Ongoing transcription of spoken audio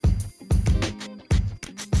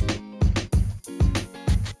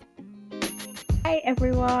Hi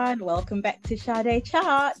everyone, welcome back to Sade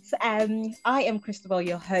Charts. I am Christabel,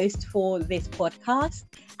 your host for this podcast,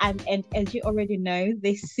 and as you already know,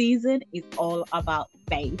 this season is all about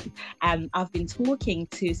faith. I've been talking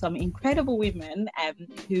to some incredible women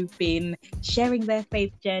who've been sharing their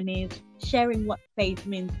faith journeys, sharing what faith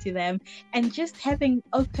means to them, and just having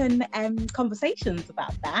open conversations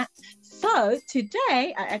about that. So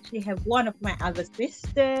today, I actually have one of my other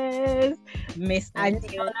sisters, Miss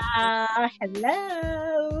Adiola.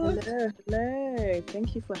 Hello. Hello.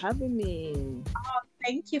 Thank you for having me.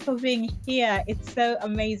 Thank you for being here. It's so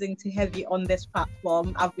amazing to have you on this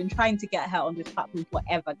platform. I've been trying to get her on this platform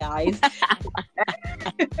forever, guys.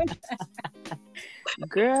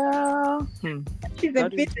 Girl. She's a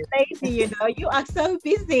busy lady, you know. You are so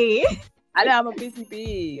busy. I know I'm a busy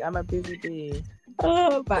bee.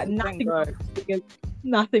 Oh, but nothing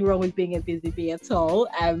wrong with being a busy bee at all.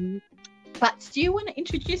 But do you want to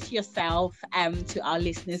introduce yourself to our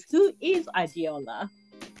listeners? Who is Adiola?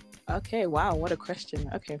 Okay, wow, what a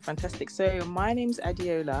question. Okay, fantastic. So my name's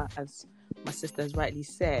Adiola, as my sister has rightly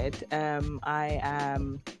said. I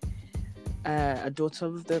am a daughter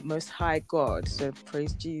of the Most High God, so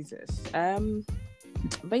praise Jesus.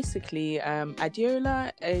 Basically,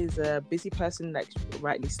 Adiola is a busy person, like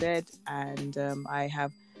rightly said, and I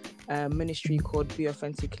have a ministry called Be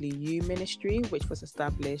Authentically You Ministry, which was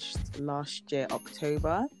established last year,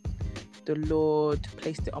 October. The Lord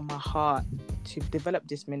placed it on my heart to develop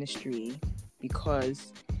this ministry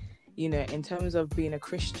because, you know, in terms of being a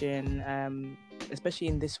Christian, especially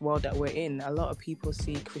in this world that we're in, a lot of people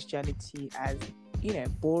see Christianity as, you know,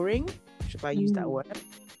 boring, if I use that word.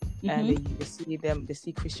 And they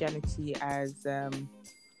see Christianity as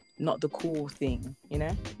not the cool thing, you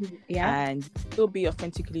know? Yeah. And still be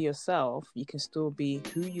authentically yourself. You can still be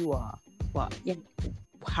who you are. But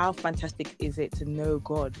how fantastic is it to know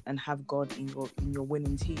God and have God in your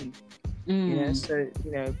winning team? You know, so,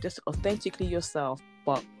 you know, just authentically yourself,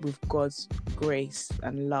 but with God's grace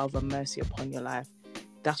and love and mercy upon your life.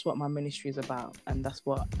 That's what my ministry is about, and that's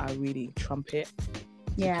what I really trumpet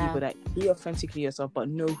to people, that be authentically yourself, but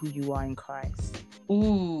know who you are in Christ.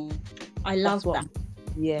 I love that.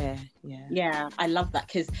 Yeah, I love that,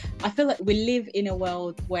 because I feel like we live in a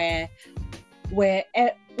world where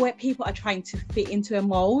people are trying to fit into a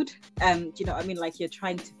mold. Do you know what I mean? Like, you're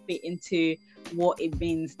trying to fit into what it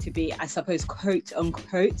means to be, I suppose, quote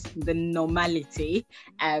unquote, the normality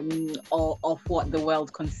of what the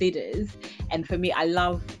world considers. And for me, I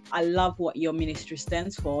love what your ministry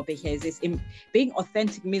stands for, because being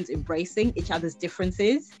authentic means embracing each other's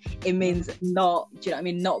differences. It means not trying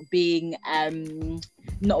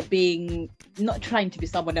to be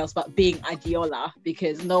someone else, but being Adiola,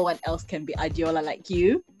 because no one else can be Adiola like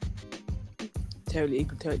you. Totally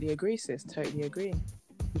agree, sis. Totally agree.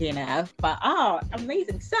 You know, but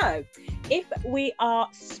amazing. So if we are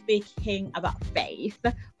speaking about faith,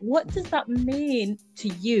 what does that mean to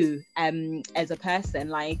you as a person?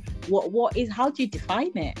 Like, how do you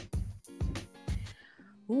define it?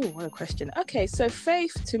 Ooh, what a question. Okay, so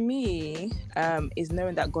faith to me is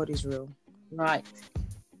knowing that God is real. Right.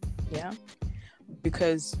 Yeah.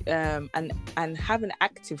 Because and having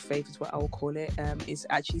active faith is what I will call it, is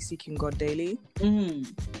actually seeking God daily.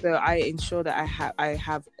 So I ensure that I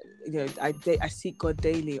have you know, I seek God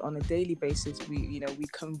daily on a daily basis. We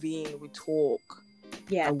convene, we talk,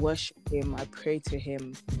 I worship him, I pray to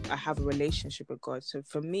him, I have a relationship with God. So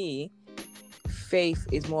for me, faith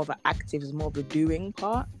is more of an active, is more of a doing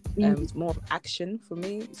part. It's more of action for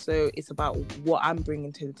me. So it's about what I'm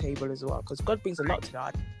bringing to the table as well, because God brings a lot to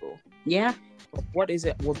our table. Yeah. But what is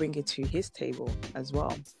it we'll bring it to his table as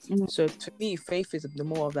well? So to me, faith is the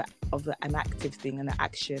more of an active thing, and an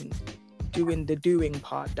action, doing the doing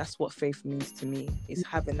part. That's what faith means to me, is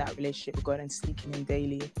having that relationship with God and seeking him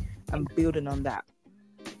daily and building on that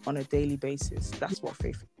on a daily basis. That's what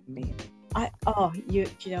faith means. You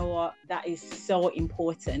know what, that is so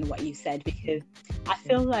important what you said, because I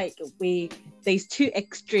feel like there's two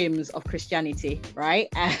extremes of Christianity, right?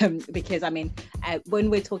 Because I mean, when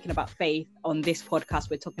we're talking about faith on this podcast,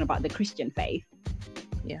 we're talking about the Christian faith.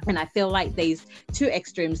 Yeah. And I feel like there's two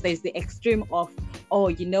extremes. There's the extreme of, oh,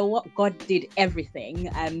 you know what, God did everything.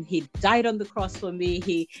 He died on the cross for me.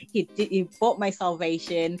 He bought my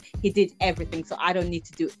salvation. He did everything, so I don't need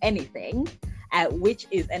to do anything. Which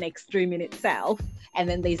is an extreme in itself. And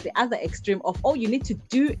then there's the other extreme of, oh, you need to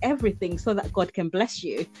do everything so that God can bless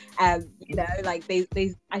you. You know, like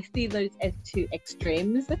I see those as two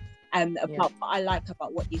extremes. But what I like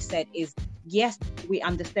about what you said is yes, we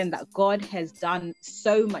understand that God has done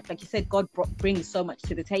so much. Like you said, God brings so much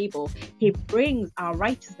to the table. He brings our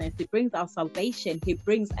righteousness, he brings our salvation, he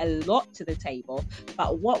brings a lot to the table.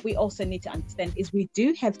 But what we also need to understand is we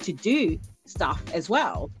do have to do stuff as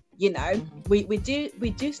well. You know, we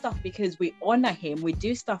do stuff because we honor him. We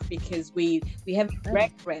do stuff because we have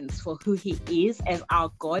reverence for who he is as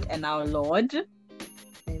our God and our Lord.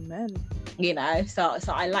 Amen. You know, so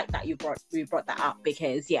I like that we brought that up,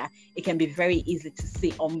 because it can be very easy to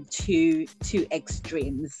see on two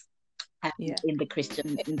extremes in the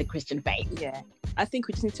Christian faith. Yeah, I think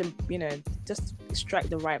we just need to, you know, just strike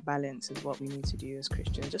the right balance is what we need to do as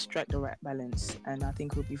Christians. Just strike the right balance, and I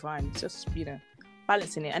think we'll be fine. Just, you know,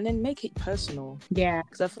 balancing it, and then make it personal. Yeah,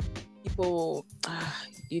 because I feel people,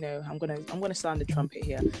 you know, I'm gonna sound the trumpet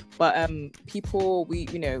here, but people, we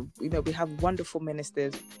have wonderful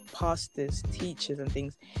ministers, pastors, teachers, and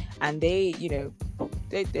things, and they, you know,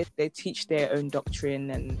 they teach their own doctrine,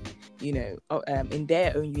 and, you know, in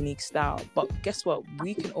their own unique style. But guess what?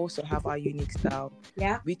 We can also have our unique style.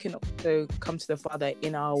 Yeah, we can also come to the Father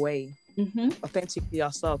in our way. Authentically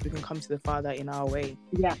ourselves. We can come to the Father in our way.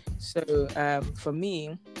 Yeah. So for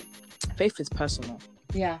me, faith is personal.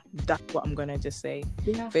 Yeah, that's what I'm gonna just say.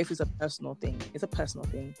 Yeah, faith is a personal thing. It's a personal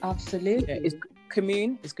thing. Absolutely. You know, it's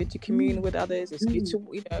commune. It's good to commune with others. It's good to,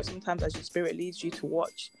 you know, sometimes as your spirit leads you to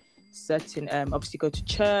watch certain, obviously go to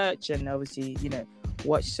church, and obviously, you know,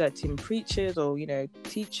 watch certain preachers or, you know,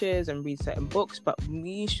 teachers, and read certain books. But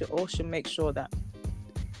we should also make sure that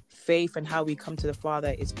faith and how we come to the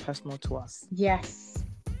Father is personal to us. Yes.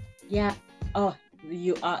 Yeah. Oh,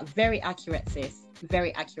 you are very accurate, sis.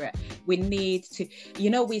 Very accurate. We need to,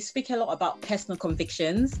 you know, we speak a lot about personal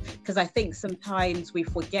convictions, because I think sometimes we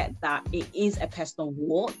forget that it is a personal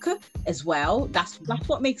walk as well. That's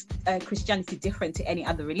what makes Christianity different to any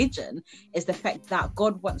other religion, is the fact that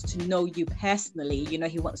God wants to know you personally. You know,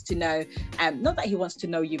 he wants to know, not that he wants to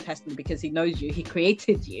know you personally because he knows you, he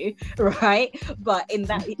created you, right? But in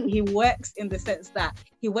that he works in the sense that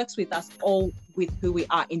he works with us all, with who we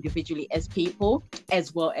are individually as people,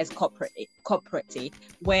 as well as corporately,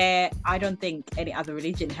 where I don't think any other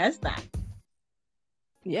religion has that.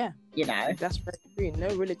 Yeah, you know, that's very true.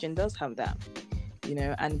 No religion does have that, you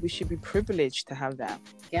know, and we should be privileged to have that.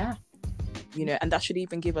 Yeah, you know, and that should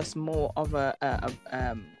even give us more of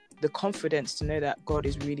the confidence to know that God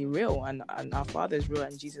is really real, and our Father is real,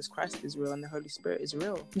 and Jesus Christ is real, and the Holy Spirit is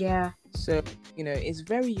real. Yeah. So, you know, it's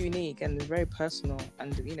very unique and very personal,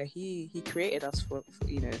 and, you know, he created us for,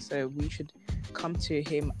 you know, so we should come to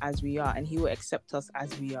him as we are, and he will accept us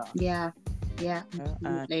as we are. Yeah. Yeah.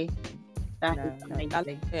 Absolutely. That is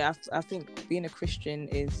amazing. I think being a Christian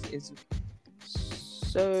is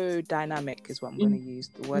so dynamic, is what I'm going to use.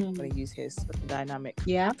 The word I'm going to use here is dynamic.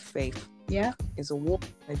 Yeah. Faith. Yeah. It's a walk,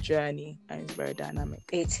 a journey, and it's very dynamic.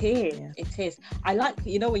 It is. Yeah. It is. I like,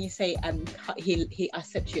 you know, when you say he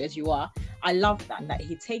accepts you as you are. I love that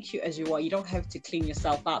he takes you as you are. You don't have to clean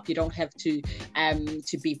yourself up. You don't have to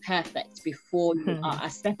be perfect before you are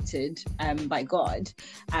accepted by God.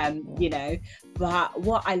 You know, but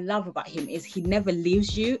what I love about him is he never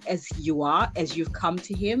leaves you as you are, as you've come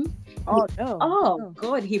to him. Oh no! Oh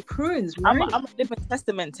God, he prunes. Right? I'm a living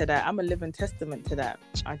testament to that. I'm a living testament to that.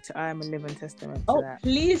 I am a living testament to that.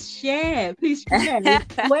 Please share. Please share.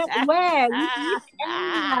 where?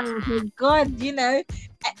 Oh God, you know.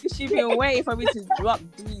 She's been waiting for me to drop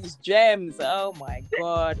these gems. Oh my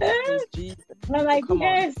God. Jesus. I'm like,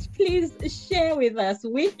 yes, please share with us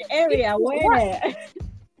which area, where.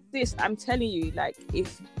 Sis, I'm telling you, like,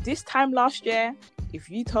 if this time last year,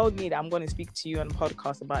 if you told me that I'm going to speak to you on a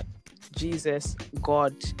podcast about Jesus,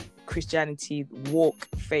 God, Christianity, walk,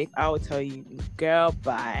 faith, I will tell you, girl,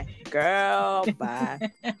 bye.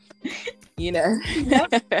 You know.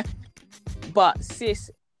 But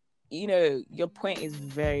sis, you know, your point is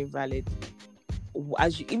very valid.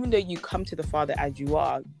 Even though you come to the Father as you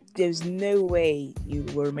are, there's no way you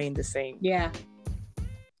will remain the same. Yeah.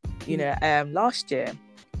 You know, last year,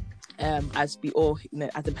 as we all, you know,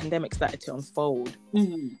 as the pandemic started to unfold,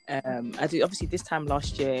 obviously this time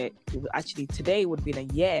last year, today would have been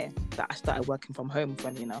a year that I started working from home,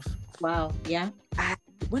 funny enough. Wow. Yeah.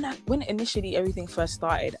 When initially everything first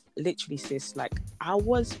started, literally, sis, like how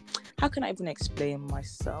can I even explain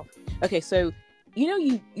myself? Okay, so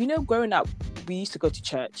you know, growing up, we used to go to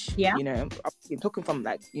church. Yeah. You know, I'm talking from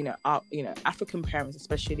like, you know, our, you know, African parents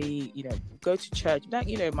especially, you know, go to church. Like,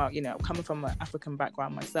 you know, coming from an African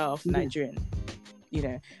background myself, Nigerian.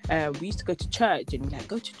 You know, we used to go to church, and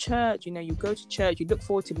go to church. You know, you go to church, you look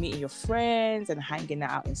forward to meeting your friends and hanging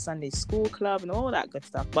out in Sunday school club and all that good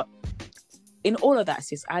stuff. But in all of that,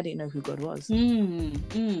 sis, I didn't know who God was.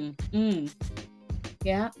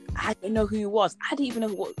 Yeah. I didn't know who he was. I didn't even know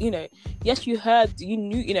what, yes, you heard, you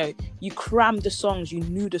knew, you crammed the songs, you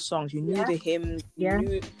knew the songs, you knew the hymns, you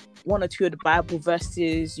knew one or two of the Bible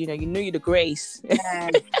verses, you knew the grace. Yeah,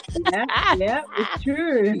 it's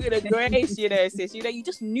true. You knew the grace, sis, you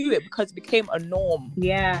just knew it because it became a norm.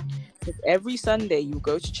 Yeah. Every Sunday you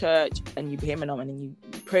go to church and you be hymning on and then you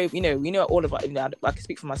pray. All of it. I can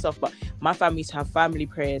speak for myself, but my family used to have family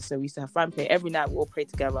prayers, so we used to have family prayer every night. We all pray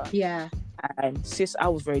together. Yeah. And sis, I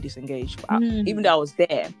was very disengaged. Even though I was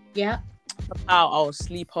there, somehow I would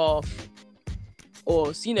sleep off,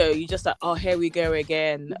 or you just like, oh, here we go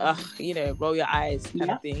again. Roll your eyes kind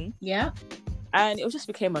of thing. Yeah. And it just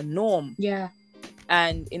became a norm. Yeah.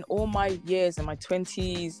 And in all my years, in my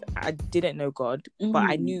 20s, I didn't know God, but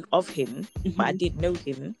I knew of him, but I didn't know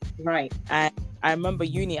him. Right. And I remember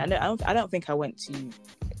uni. I don't think I went to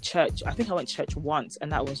church. I think I went to church once, and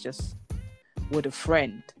that was just with a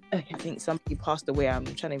friend. Okay. I think somebody passed away. I'm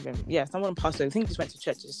trying to even. Yeah, someone passed away. I think just went to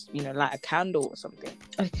church, just light a candle or something.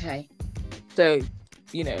 Okay. So,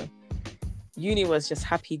 uni was just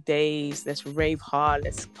happy days. Let's rave hard.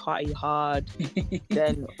 Let's party hard.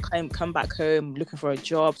 Then come back home looking for a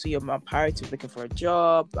job. So my priority was looking for a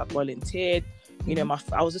job. I volunteered.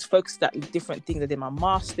 I was just focused at different things. I did my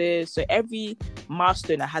masters. So every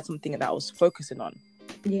milestone, I had something that I was focusing on.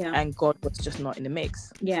 Yeah. And God was just not in the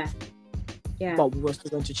mix. Yeah. Yeah. But we were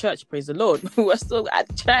still going to church. Praise the Lord. We were still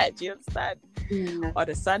at church. You understand? Yeah. On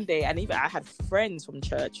a Sunday, and even I had friends from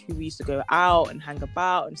church who we used to go out and hang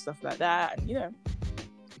about and stuff like that, and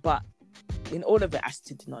but in all of it, I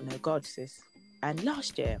still did not know God, sis. And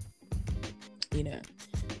last year,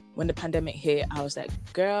 when the pandemic hit, I was like,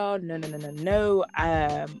 girl, no.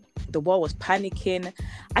 The world was panicking.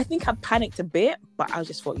 I think I panicked a bit, but I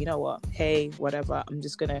just thought, you know what? Hey, whatever. I'm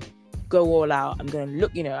just gonna go all out. I'm gonna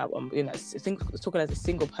look, I'm talking as a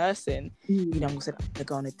single person. I'm gonna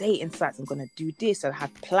go on a dating site. I'm gonna do this. I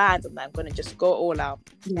have plans, and I'm gonna just go all out.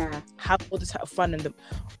 Yeah, have all the type of fun and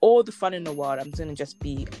all the fun in the world. I'm gonna just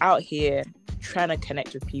be out here trying to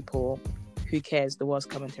connect with people. Who cares? The world's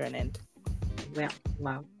coming to an end. Well,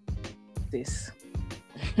 wow. This.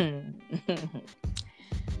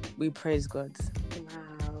 We praise God.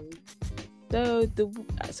 Wow. So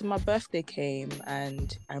my birthday came,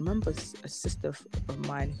 and I remember a sister of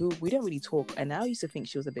mine who we don't really talk, and I used to think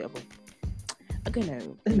she was a bit of I don't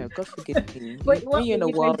know, God forgive me. Wait, when you're in the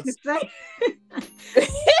world,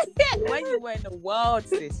 when when you were in the world,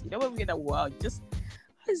 sis, when we're in the world, just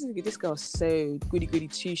this girl's so goody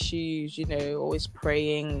two shoes, always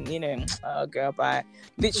praying, oh girl, bye.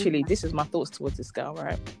 Literally, this is my thoughts towards this girl,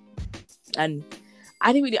 right? And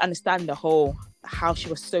I didn't really understand the whole how she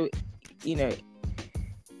was so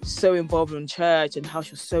so involved in church, and how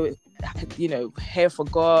she was so here for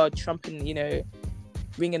God, trumping,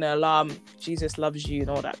 ringing an alarm, Jesus loves you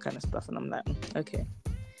and all that kind of stuff. And I'm like, okay.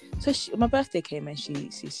 So my birthday came, and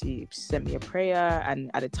she sent me a prayer,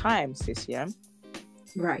 and at the time, sis,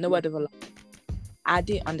 right, no word of a lie, I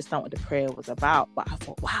didn't understand what the prayer was about, but I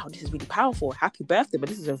thought, wow, this is really powerful. Happy birthday, but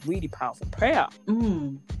this is a really powerful prayer.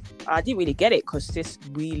 I didn't really get it, because sis,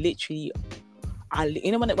 we literally,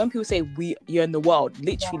 when people say you're in the world,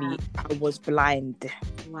 literally, I was blind.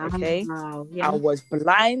 Wow. Okay, yeah. I was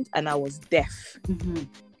blind and I was deaf.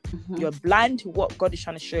 You're blind to what God is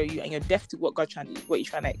trying to show you, and you're deaf to what God's trying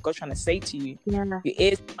to say to you. Yeah. Your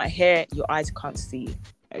ears can't hear, your eyes can't see.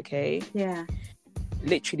 Okay. Yeah.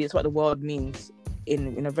 Literally, it's what the world means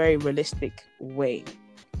in a very realistic way.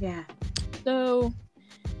 Yeah. So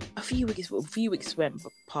a few weeks went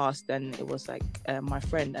past, and it was like my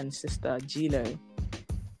friend and sister Gilo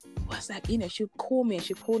was like, she called me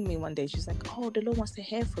one day. She's like, oh, the Lord wants to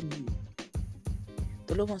hear from you.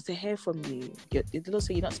 The Lord wants to hear from you. The Lord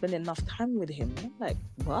said you're not spending enough time with him. And I'm like,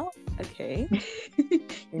 what? Okay.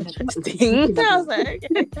 Interesting. I was like,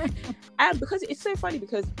 okay. And because it's so funny,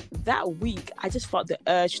 because that week I just felt the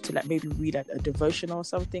urge to maybe read a devotional or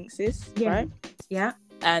something, sis. Yeah. Right? Yeah.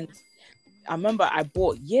 And I remember I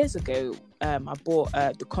bought years ago,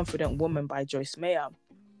 The Confident Woman by Joyce Meyer.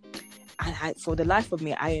 And for the life of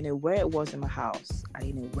me, I didn't know where it was in my house. I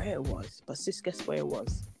didn't know where it was. But sis, guess where it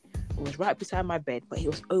was? It was right beside my bed, but it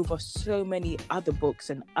was over so many other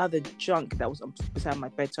books and other junk that was beside my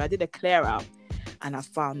bed. So I did a clear out, and I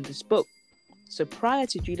found this book. So prior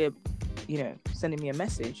to Julia, sending me a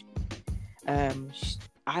message,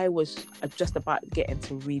 I was just about getting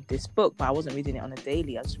to read this book, but I wasn't reading it on a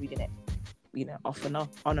daily. I was reading it, off and off,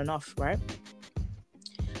 on and off, right?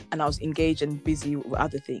 And I was engaged and busy with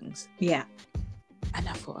other things. Yeah. And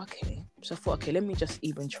I thought, okay. So I thought, okay, let me just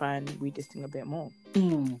even try and read this thing a bit more.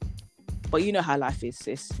 But you know how life is,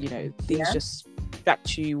 sis. You know, things Yeah. just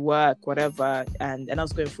distract you, work, whatever. And I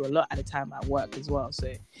was going through a lot at the time at work as well.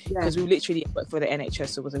 So, because we literally worked for the NHS,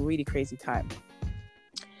 so it was a really crazy time.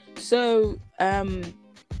 So,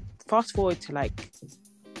 fast forward to like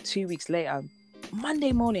 2 weeks later,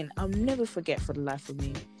 Monday morning, I'll never forget for the life of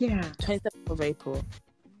me. Yeah. 27th of April,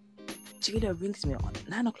 Gina rings me at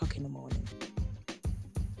 9 o'clock in the morning.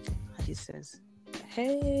 And she says,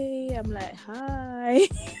 hey, I'm like, hi.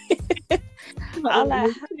 I'm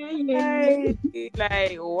like, hi.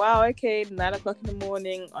 Like, wow, okay, 9 o'clock in the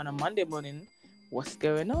morning on a Monday morning. What's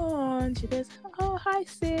going on? She goes, oh, hi,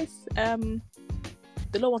 sis.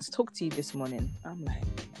 The Lord wants to talk to you this morning. I'm like,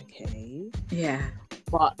 okay. Yeah.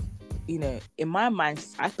 But, you know, in my mind,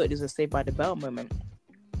 I thought this was a Saved by the Bell moment.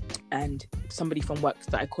 And somebody from work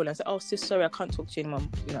started calling and said, oh, sis, sorry, I can't talk to you anymore.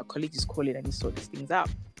 You know, a colleague is calling and he sort these things out.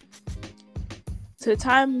 So the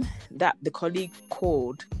time that the colleague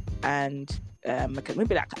called and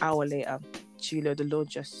maybe like an hour later, Julo, the Lord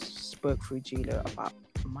just spoke through Julo about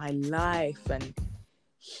my life, and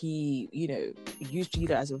he, you know, used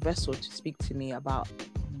Julo as a vessel to speak to me about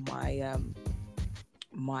my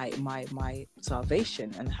my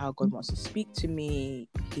salvation and how God wants to speak to me.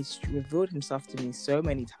 He's revealed himself to me so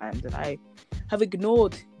many times, and I have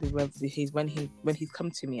ignored when he's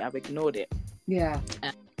come to me, I've ignored it. Yeah.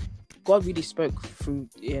 And God really spoke through,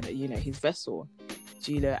 you know, his vessel,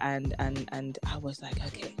 Julo, and I was like,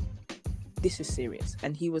 okay, this is serious.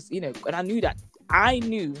 And he was, you know, and I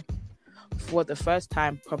knew for the first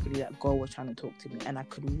time properly that God was trying to talk to me, and I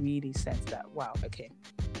could really sense that, wow, okay.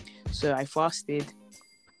 So I fasted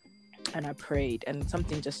and I prayed, and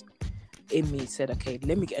something just in me said, okay,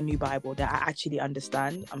 let me get a new Bible that I actually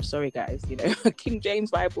understand. I'm sorry, guys, you know, King James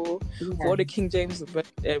Bible, for all the King James,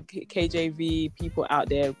 KJV people out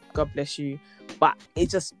there, God bless you. But it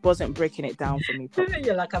just wasn't breaking it down for me properly.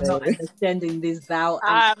 You're like, I'm not understanding this. Thou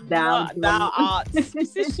art.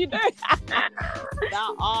 Sis, you know,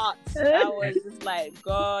 thou art. I was just like,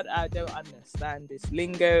 God, I don't understand this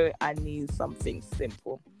lingo. I need something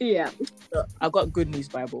simple. Yeah. So I got Good News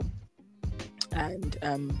Bible, and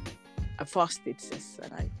I fasted, sis,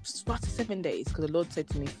 and I fasted 7 days because the Lord said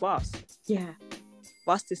to me, fast. Yeah.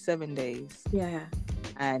 Fasted 7 days. Yeah.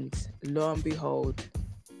 And lo and behold,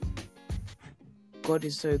 God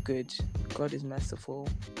is so good. God is merciful.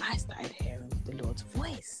 I started hearing the Lord's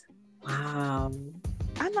voice. Wow.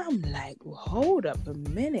 And I'm like, well, hold up a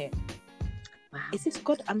minute. Wow. Is this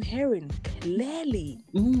God I'm hearing clearly?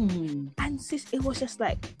 And sis, it was just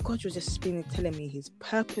like God was just telling me his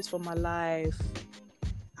purpose for my life.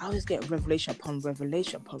 I was getting revelation upon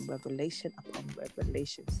revelation upon revelation upon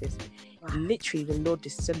revelation, sis. Wow. Literally, the Lord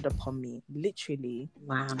descended upon me. Literally,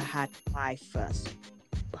 wow. I had my first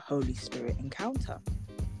Holy Spirit encounter.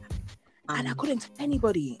 And I couldn't tell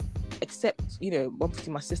anybody except, you know,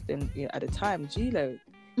 obviously my sister, you know, at the time, Julo,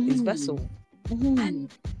 his vessel.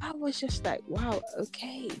 And I was just like, wow,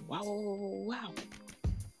 okay, wow.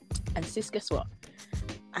 And sis, guess what?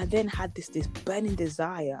 I then had this burning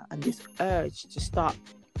desire and this urge to start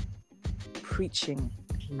preaching.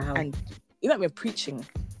 Wow. And you know what I mean, preaching,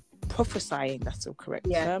 prophesying, that's the correct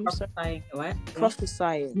term. Prophesying, what?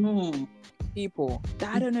 Prophesying people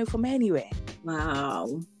that I don't know from anywhere.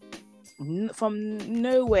 Wow. From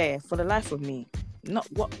nowhere, for the life of me. Not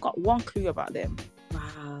got one clue about them.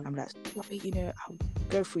 Wow. I'm like, you know, I'll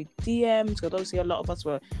go through DMs, because obviously a lot of us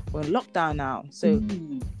were in lockdown now. So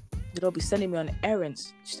they'll be sending me on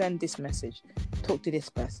errands, send this message, talk to this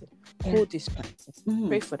person, call this person,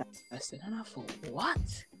 pray for that person. And I thought,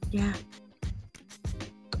 what? Yeah.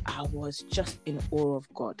 I was just in awe of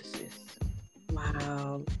God, sis.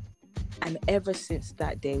 Wow. And ever since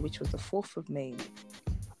that day, which was the 4th of May,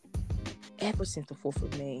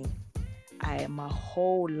 my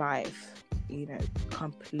whole life, you know,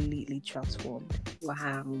 completely transformed.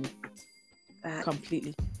 Wow.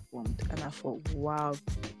 Completely transformed. And I thought, wow,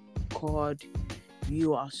 God,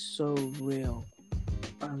 you are so real.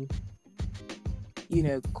 You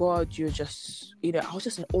know, God, you're just, you know, I was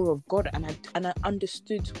just in awe of God, and I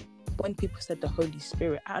understood when people said the Holy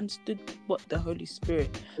Spirit. I understood what the Holy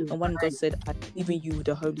Spirit, and when God said, I've given you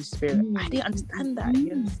the Holy Spirit, I didn't understand that.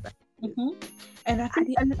 You understand? And I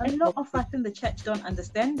think a lot of us in the church don't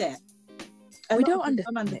understand it. We don't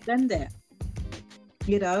understand it.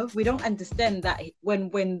 You know, we don't understand that when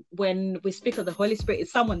we speak of the Holy Spirit,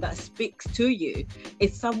 it's someone that speaks to you.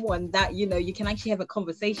 It's someone that, you know, you can actually have a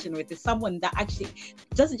conversation with. It's someone that actually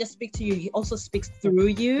doesn't just speak to you, he also speaks through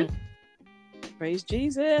you. Praise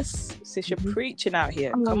Jesus. Sis, you're preaching out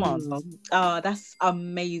here. Come on. Oh, that's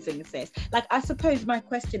amazing, sis. Like, I suppose my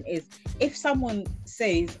question is, if someone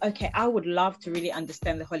says, okay, I would love to really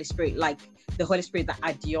understand the Holy Spirit, like the Holy Spirit that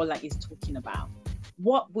Adiola is talking about,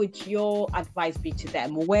 what would your advice be to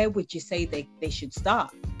them? Where would you say they should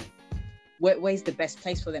start? Where's the best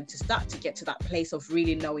place for them to start to get to that place of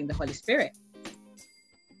really knowing the Holy Spirit?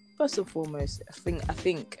 First and foremost, I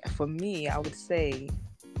think for me, I would say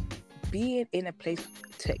being in a place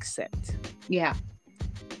to accept,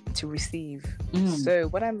 to receive. So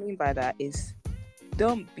what I mean by that is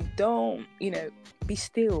don't be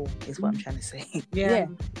still is what I'm trying to say.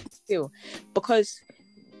 Still, because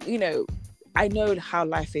I know how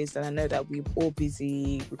life is, and I know that we're all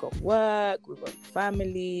busy. We've got work, we've got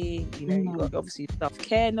family, you've got obviously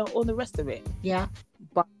self-care and all the rest of it.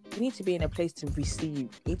 But you need to be in a place to receive.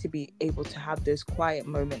 You need to be able to have those quiet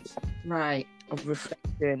moments, right, of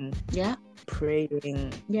reflection,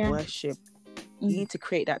 praying, worship. You need to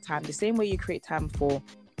create that time the same way you create time for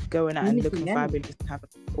going out and looking fabulous and having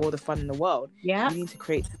all the fun in the world. You need to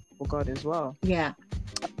create time for God as well.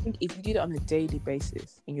 I think if you do that on a daily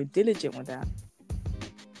basis and you're diligent with that,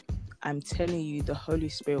 I'm telling you, the Holy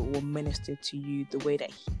Spirit will minister to you the way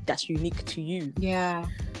that's unique to you.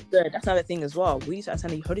 So that's another thing as well. We need to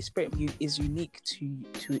understand the Holy Spirit is unique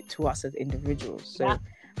to us as individuals. So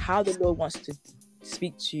how the Lord wants to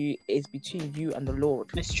speak to you is between you and the Lord.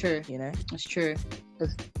 It's true. It's true.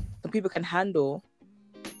 Because some people can handle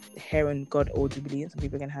hearing God audibly, and some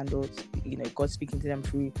people can handle God speaking to them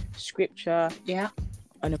through scripture.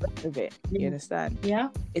 And the rest of it, you understand?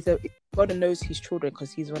 It's God knows his children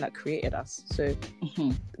because he's the one that created us. So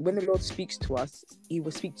when the Lord speaks to us, he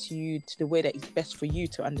will speak to you to the way that is best for you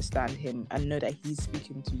to understand him and know that he's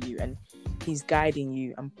speaking to you and he's guiding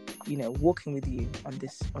you and walking with you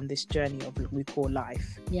on this journey of what we call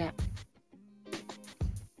life.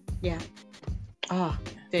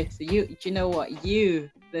 This you know what,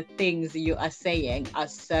 the things you are saying are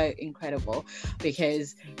so incredible,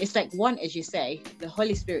 because it's like, one, as you say, the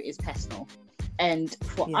Holy Spirit is personal, and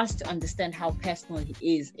for us to understand how personal he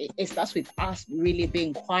is, it starts with us really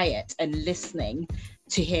being quiet and listening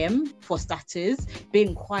to him, for starters,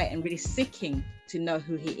 being quiet and really seeking to know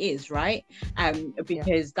who he is, right?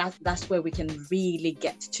 Because that's where we can really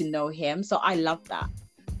get to know him. So I love that.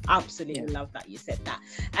 Absolutely love that you said that.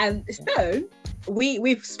 So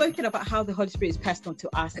we've spoken about how the Holy Spirit is personal to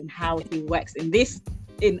us and how he works in this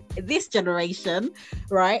generation,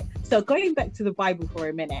 right? So going back to the Bible for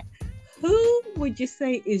a minute, who would you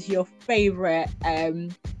say is your favorite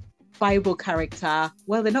Bible character?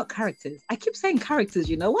 Well, they're not characters. I keep saying characters,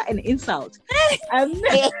 you know what? An insult. Character.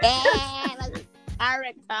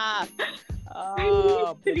 I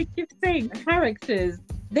literally keep saying characters.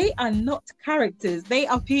 They are not characters. They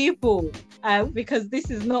are people. Because this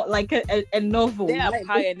is not like a novel. They are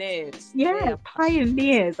pioneers.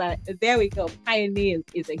 Pioneers. There we go. Pioneers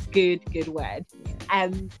is a good word.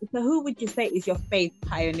 So who would you say is your faith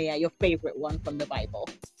pioneer, your favorite one from the Bible?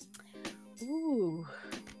 Ooh.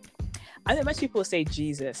 I think most people say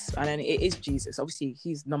Jesus, and then it is Jesus. Obviously,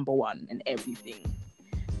 he's number one in everything.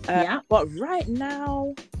 But right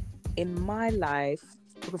now, in my life,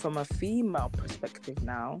 talking from a female perspective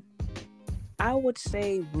now, I would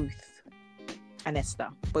say Ruth and Esther,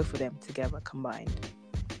 both of them together combined.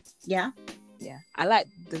 I like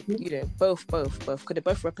both because they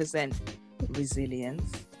both represent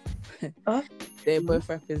resilience. They both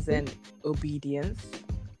represent obedience.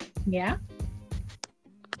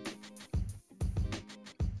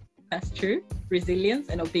 That's true. Resilience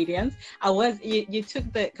and obedience. You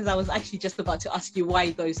took because I was actually just about to ask you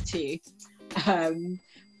why those two.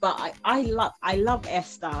 But I love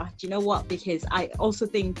Esther. Do you know what? Because I also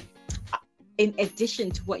think, in addition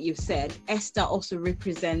to what you've said, Esther also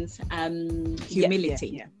represents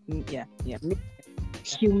humility.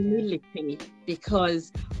 Humility,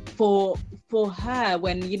 because for her,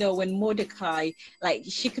 when Mordecai, like,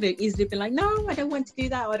 she could have easily been like, no, I don't want to do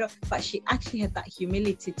that, but she actually had that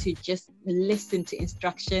humility to just listen to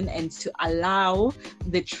instruction and to allow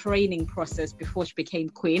the training process before she became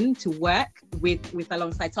queen to work with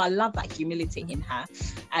alongside. So I love that humility in her,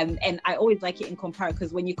 and I always like it in comparison,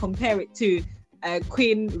 because when you compare it to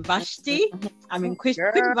Queen Vashti. I mean, Queen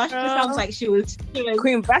Vashti sounds like she was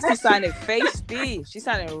Queen Vashti sounded feisty. She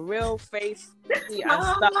sounded real feisty and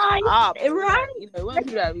stuck up. Right? When you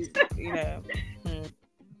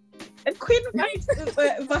Queen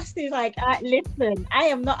Vashti is like, listen, I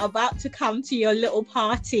am not about to come to your little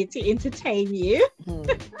party to entertain you.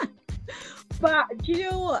 But do you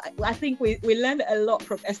know what? I think we learned a lot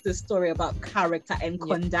from Esther's story about character and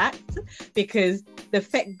conduct, because the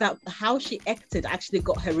fact that how she acted actually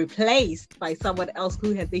got her replaced by someone else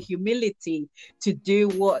who had the humility to do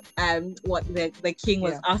what the king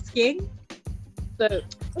was asking. So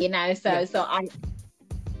so I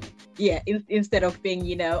instead of being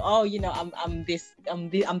I'm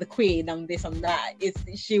the queen, I'm this, I'm that,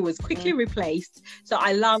 she was quickly replaced. So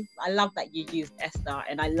I love that you used Esther,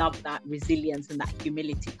 and I love that resilience and that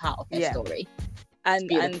humility part of her story.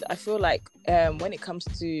 And I feel like when it comes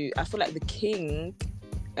to, I feel like the king,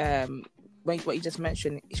 what you just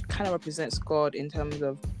mentioned, it kind of represents God in terms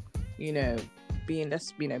of being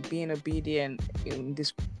obedient in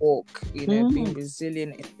this walk, being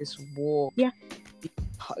resilient in this walk,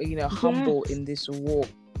 humble in this walk.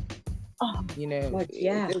 These are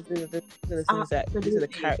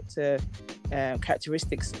the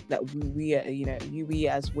characteristics that we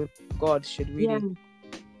as with God should really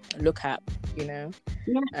look at.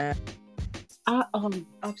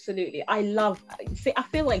 Absolutely. I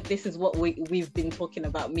feel like this is what we've been talking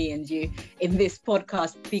about, me and you, in this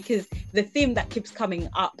podcast, because the theme that keeps coming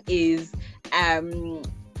up is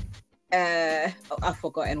I've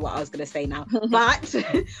forgotten what I was going to say now. But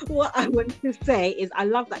what I want to say is I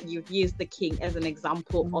love that you've used the king as an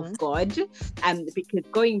example of God, and because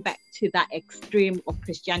going back to that extreme of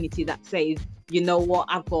Christianity that says, you know what,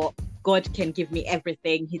 God can give me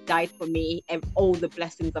everything. He died for me, and all the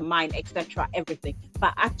blessings are mine, etc. Everything.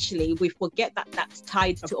 But actually, we forget that that's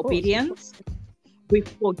tied to obedience. We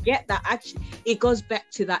forget that actually it goes back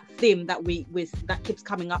to that theme that that keeps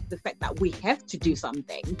coming up, the fact that we have to do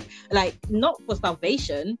something, like not for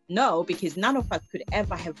salvation, no, because none of us could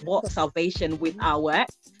ever have bought salvation with our work.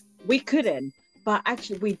 We couldn't. But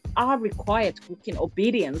actually, we are required to walk in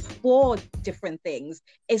obedience for different things.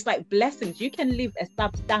 It's like blessings. You can live a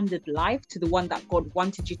substandard life to the one that God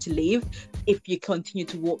wanted you to live if you continue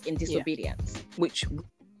to walk in disobedience.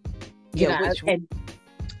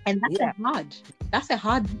 And that's a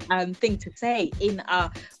hard thing to say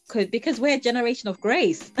because we're a generation of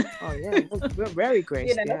grace. Oh yeah, we're very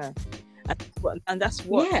grace. And that's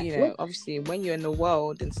what obviously when you're in the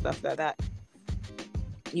world and stuff like that,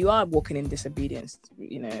 you are walking in disobedience.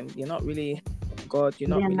 You're not really God. You're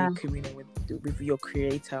not really communing with your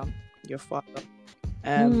Creator, your Father.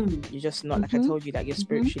 You're just not, like I told you, that you're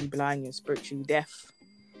spiritually blind, you're spiritually deaf.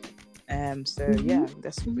 So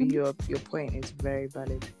that's your point is very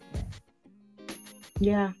valid.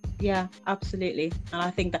 Yeah, absolutely. And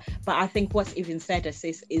I think what's even said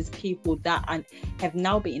is people that have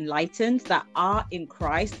now been enlightened, that are in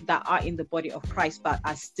Christ, that are in the body of Christ, but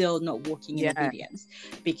are still not walking in obedience,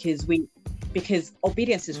 because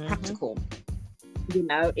obedience is practical.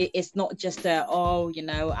 It's not just I'm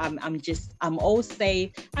all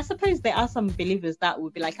saved. I suppose there are some believers that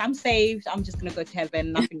would be like, I'm saved, I'm just gonna go to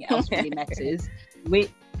heaven, nothing else really matters.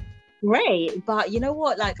 Great, but you know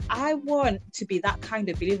what, like I want to be that kind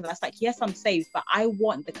of believer that's like, yes, I'm saved, but I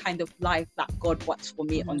want the kind of life that God wants for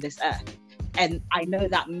me on this earth. And I know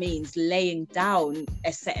that means laying down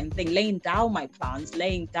a certain thing, laying down my plans,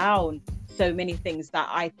 laying down so many things that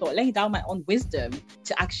I thought, laying down my own wisdom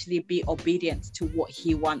to actually be obedient to what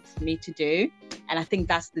he wants me to do. And I think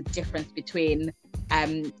that's the difference between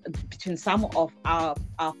some of our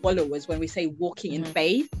followers when we say walking in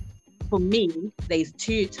faith. For me, there's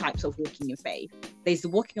two types of walking in faith. There's the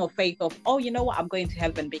walking of faith of, oh, you know what, I'm going to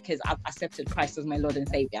heaven because I've accepted Christ as my Lord and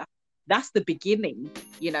Savior. That's the beginning,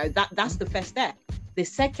 that's the first step. The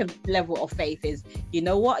second level of faith is, you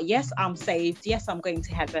know what, yes, I'm saved, yes, I'm going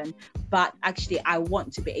to heaven, but actually I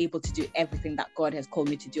want to be able to do everything that God has called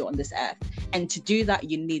me to do on this earth. And to do that,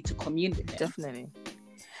 you need to commune with him. Definitely.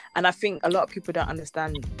 And I think a lot of people don't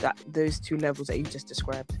understand that those two levels that you just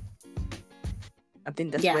described. I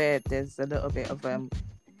think that's where there's a little bit of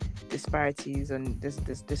disparities, and there's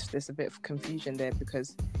a bit of confusion there,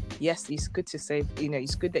 because yes, it's good to say,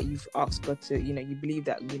 it's good that you've asked God to, you believe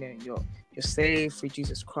that, you're saved through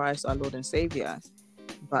Jesus Christ, our Lord and Savior,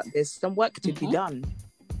 but there's some work to be done,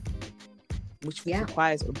 which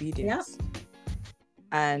requires obedience.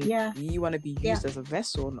 And you want to be used as a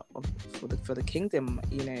vessel for the kingdom.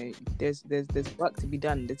 There's work to be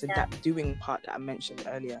done. There's that doing part that I mentioned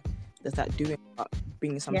earlier. There's that doing part,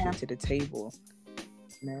 bringing something to the table.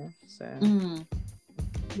 So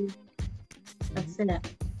that's it.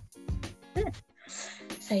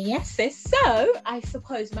 So yes, sis. So I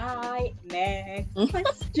suppose my next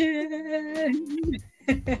question,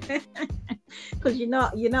 because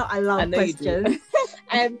I love questions.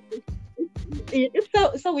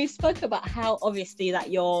 So we spoke about how obviously that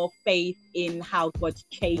your faith in how God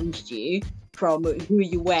changed you from who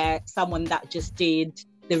you were, someone that just did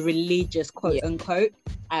the religious quote unquote,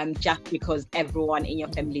 just because everyone in your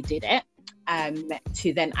family did it,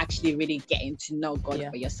 to then actually really getting to know God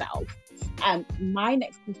for yourself. My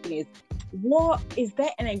next question is, is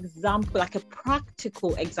there an example, like a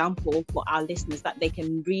practical example for our listeners that they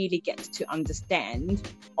can really get to understand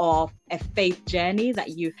of a faith journey that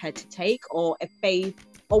you've had to take, or a faith,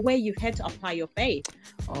 or where you've had to apply your faith?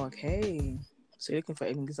 Okay, so you're looking for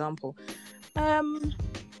an example. So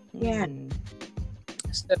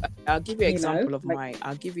I'll give you an example of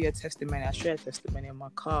I'll give you a testimony. I share a testimony in my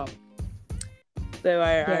car. So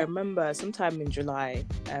I remember sometime in July,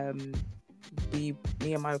 me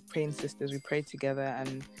and my praying sisters, we prayed together,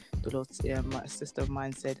 and the Lord, my sister of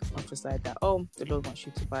mine prophesied that, the Lord wants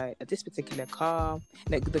you to buy this particular car.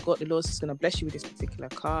 The Lord is going to bless you with this particular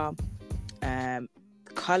car,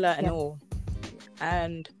 color and all.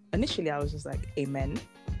 And initially I was just like, amen.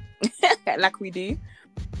 Like we do.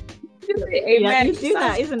 Amen. Yeah, you do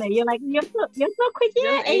that, isn't it? You're like, you're so quick.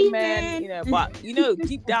 Yeah, amen. But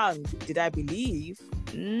deep down, did I believe?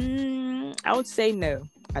 I would say no.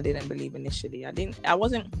 I didn't believe initially. I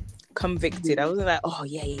wasn't convicted. I wasn't like, oh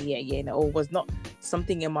yeah. No, it was not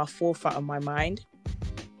something in my forefront of my mind.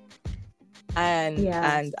 And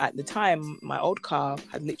at the time, my old car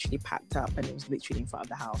had literally packed up, and it was literally in front of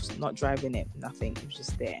the house, not driving it, nothing. It was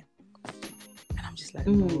just there. And I'm just like,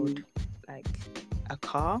 Lord, like a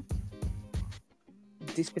car,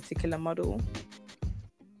 this particular model,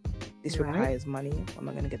 this requires money. Where am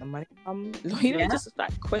I going to get the money from? Just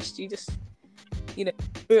like question, just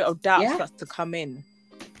spirit of doubt starts to come in.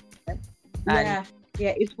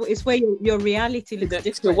 It's where your reality looks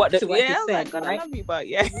different to what you said. God, I love you, but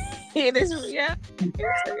it is.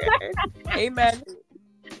 Amen.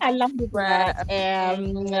 I love you, but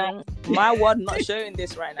my word not showing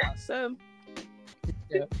this right now. So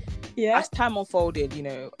as time unfolded,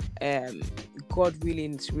 God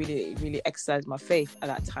really exercised my faith at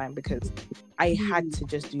that time, because I had to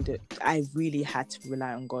just I really had to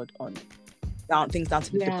rely on God on things down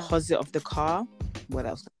to the deposit of the car, where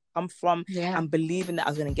that was come from, and believing that I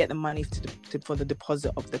was going to get the money for the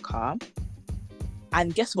deposit of the car.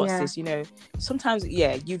 And guess what, sis? Sometimes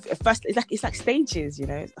it's like stages.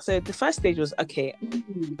 So the first stage was, okay,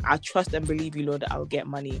 I trust and believe you, Lord, that I will get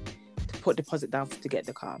money to put deposit down to get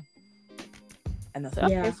the car. And I said,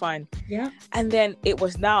 okay, fine. Yeah. And then it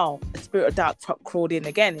was now a spirit of doubt crawled in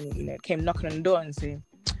again, and came knocking on the door and saying,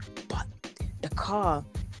 but the car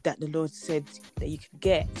that the Lord said that you could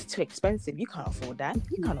get is too expensive. You can't afford that.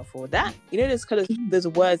 You can't afford that. There's kind of there's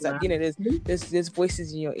words that there's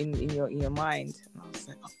voices in your mind. And I was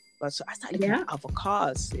like, but so I started looking at other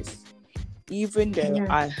cars, sis. Even though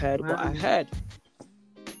I heard what I heard.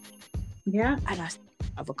 Yeah. And I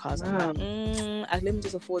other cars. I'm like, let me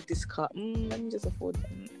just afford this car. Let me just afford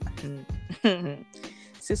that.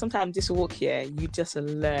 So sometimes this walk here, you just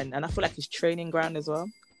learn, and I feel like it's training ground as well.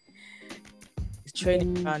 It's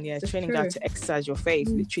training ground, it's training ground to exercise your faith.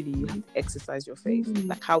 Literally, you have to exercise your faith.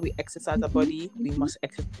 Like how we exercise our body, we must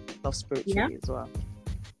exercise ourselves spiritually as well.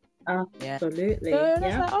 Absolutely. So I was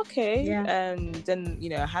like, okay. And then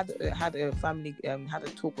I had a family had a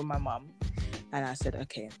talk with my mum, and I said,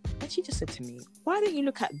 okay. And she just said to me, why don't you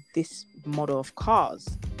look at this model of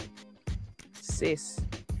cars, sis?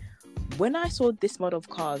 When I saw this model of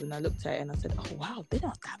cars and I looked at it and I said, oh wow, they're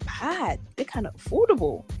not that bad. They're kind of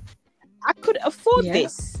affordable. I could afford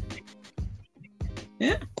this.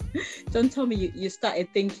 Don't tell me you started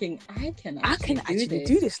thinking, I can actually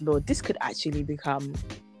do this, Lord. This could actually become,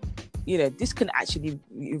 this could actually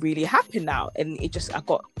really happen now. And I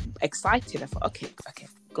got excited. I thought, okay,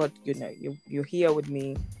 God, you're here with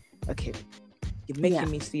me. Okay, you're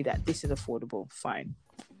making me see that this is affordable. Fine.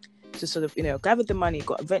 So sort of, gathered the money,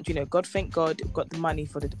 thank God, got the money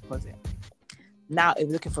for the deposit. Now it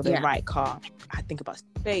was looking for the right car. I had to think about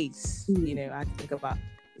space, I had to think about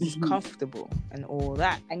is it comfortable and all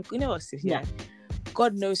that. And what, sis,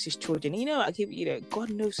 God knows his children. God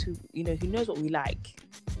knows he knows what we like.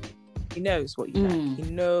 He knows what you like.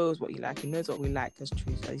 He knows what you like. He knows what we like as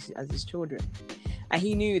his children. And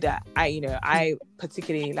he knew that I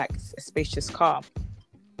particularly like a spacious car.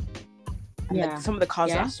 And some of the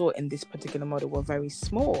cars that I saw in this particular model were very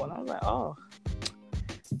small. And I was like, oh,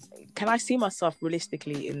 can I see myself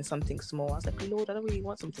realistically in something small? I was like, Lord, I don't really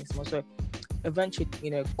want something small. So eventually,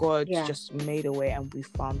 God just made a way, and we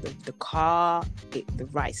found the car, the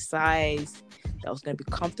right size, that was going to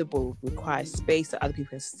be comfortable, require space that other people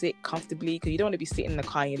can sit comfortably, because you don't want to be sitting in the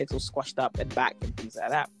car and your legs all squashed up at the back and things like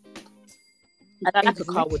that. And I like a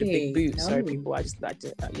car with a big boot. Sorry, people, I just like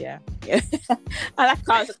to, Yeah. And I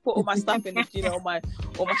can't just put all my stuff in the, you know, all my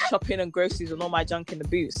shopping and groceries and all my junk in the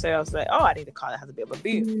boot. So I was like, oh, I need a car that has a bit of a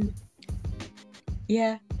boot.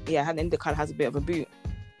 Yeah. Yeah, and then the car that has a bit of a boot.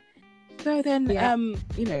 So then,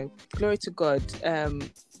 you know, glory to God,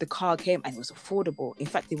 the car came and it was affordable. In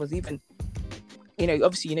fact, it was even, you know,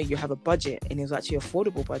 obviously, you know, you have a budget, and it was actually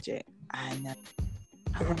affordable budget. And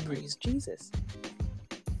I would praise Jesus.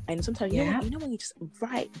 And sometimes, you know, when you're just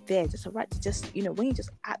right there, you know, when you're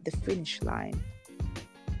just at the finish line,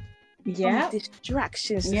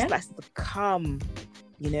 distractions just like to come,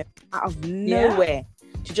 you know, out of nowhere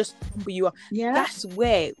to just who you are. That's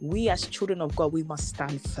where we as children of God, we must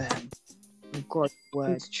stand firm in God's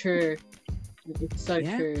word. It's true. It's so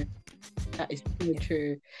true. That is so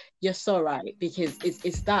true. You're so right, because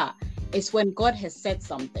it's when God has said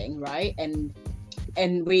something, right? And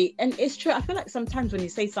it's true. I feel like sometimes when you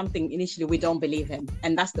say something initially, we don't believe him,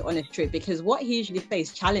 and that's the honest truth, because what he usually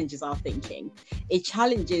says challenges our thinking. It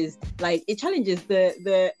challenges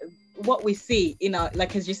the what we see, you know,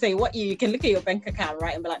 like, as you say, what you can look at your bank account,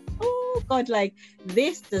 right, and be like, oh God, like,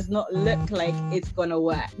 this does not look like it's gonna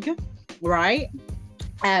work, right?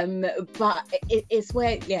 But it's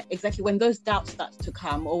where, exactly, when those doubts start to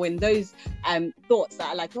come, or when those thoughts that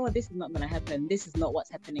are like, oh, this is not going to happen, this is not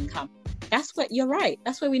what's happening, come. That's what you're right.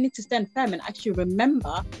 That's where we need to stand firm and actually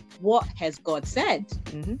remember, what has God said?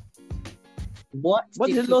 Mm-hmm. What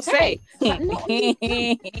did the Lord say? What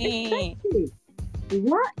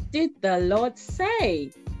did the Lord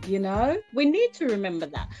say? You know, we need to remember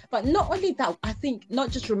that. But not only that, I think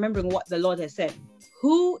not just remembering what the Lord has said.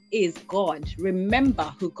 Who is God?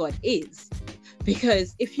 Remember who God is.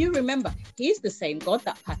 Because if you remember, he's the same God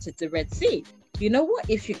that parted the Red Sea. You know what?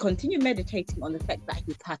 If you continue meditating on the fact that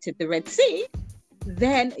he parted the Red Sea,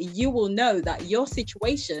 then you will know that your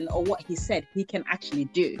situation, or what he said, he can actually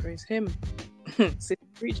do. Praise him.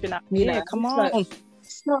 Preaching out here. Yeah, come on.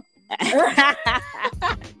 Stop.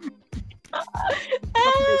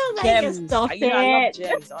 Gems. Stop it. I love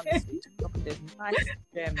gems, honestly. There's nice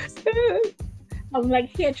gems. I'm like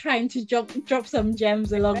here trying to drop some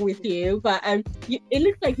gems along with you, but it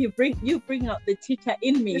looks like you bring out the teacher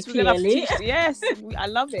in me, clearly. Yes, I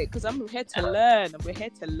love it, because I'm here to learn, and we're here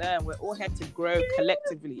to learn. We're all here to grow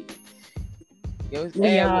collectively. You know,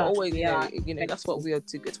 we're always, you know, that's what we are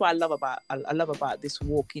to. It's what I love about this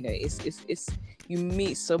walk. You know, it's you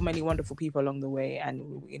meet so many wonderful people along the way,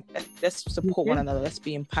 and let's support one another. Let's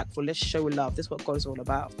be impactful. Let's show love. That's what God is all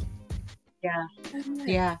about.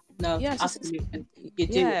 Absolutely.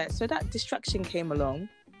 So that distraction came along,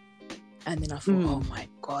 and then I thought, oh my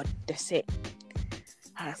God, that's it.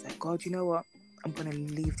 And I was like, God, you know what? I'm gonna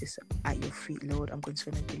leave this at your feet, Lord. I'm just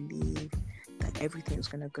gonna believe that everything's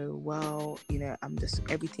gonna go well. You know,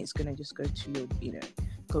 everything's gonna just go to your, you know,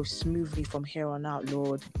 go smoothly from here on out,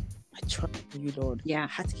 Lord. I trust you, Lord. Yeah. I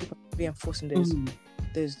had to keep reinforcing those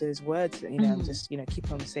words, you know, and just, you know,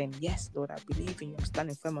 keep on saying, yes, Lord, I believe in you. I'm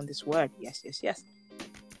standing firm on this word. Yes. Yeah.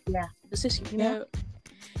 It's just, you know,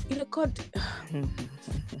 God.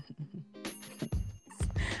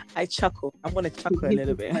 I chuckle. I'm gonna chuckle a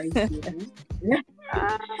little bit. I'm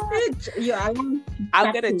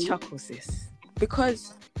gonna chuckle, sis,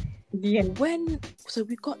 because so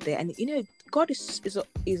we got there, and you know, God is a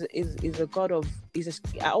God of,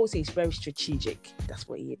 I always say he's very strategic. That's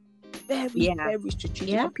what he is. Very strategic.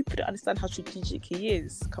 Yeah. But people don't understand how strategic he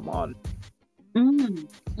is. Come on. The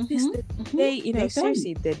day, you know,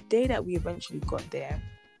 seriously, the day that we eventually got there,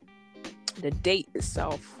 the date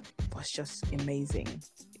itself was just amazing,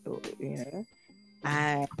 you know,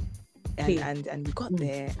 and we got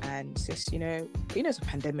there, and since you know it's a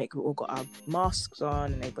pandemic, we all got our masks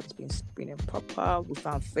on, and everybody's been, you know, proper. We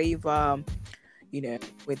found favor, you know,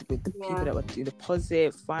 with the people that were doing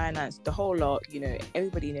deposit, finance, the whole lot. You know,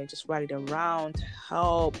 everybody, you know, just rallied around to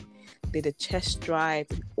help. Did a test drive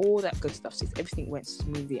and all that good stuff. So everything went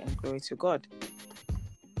smoothly, and glory to God.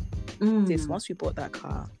 Once we bought that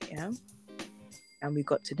car, you know, and we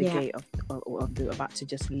got to the gate of the about to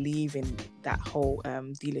just leave in that whole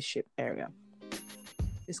dealership area,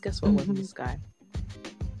 just guess what was in the sky?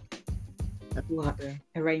 What?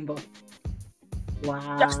 A rainbow.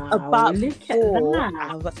 Wow. Just about before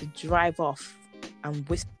I was about to drive off and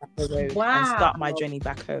whisk up the road and start my journey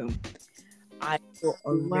back home, I saw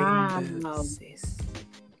a rainbow, sis.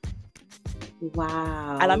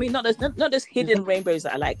 Wow. And I mean, not those hidden rainbows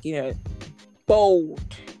that are like, you know,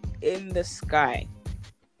 bold in the sky.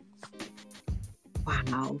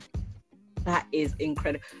 Wow. That is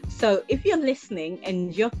incredible. So if you're listening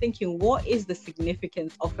and you're thinking, what is the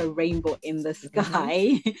significance of a rainbow in the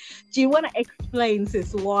sky? Do you want to explain,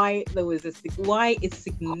 sis, why it's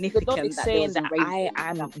significant God is that there saying was a that rainbow? I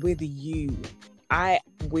am with you. I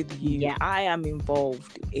am with you. Yeah. I am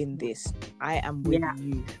involved in this. I am with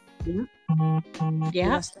you. Yeah. You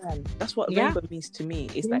understand? That's what rainbow means to me.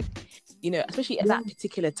 It's like, especially at that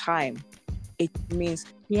particular time, it means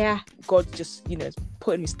God just,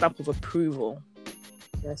 putting his stamp of approval.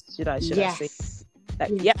 Yes, should I say?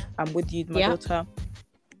 Like, I'm with you, my daughter.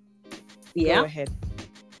 Go ahead.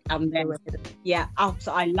 I'm there. Yeah,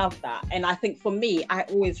 so I love that. And I think for me, I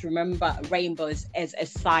always remember rainbows as a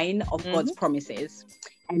sign of God's promises.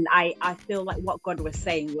 And I feel like what God was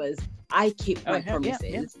saying was, I keep my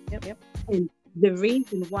promises. Yep. And the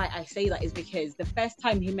reason why I say that is because the first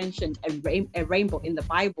time he mentioned a rainbow in the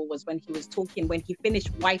Bible was when he finished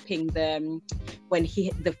wiping the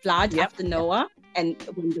flood after Noah. And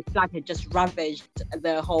when the flood had just ravaged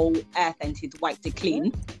the whole earth and he'd wiped it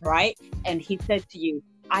clean, right? And he said to you,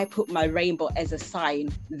 I put my rainbow as a sign,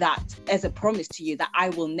 as a promise to you that I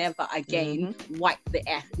will never again wipe the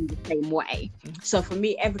earth in the same way. So for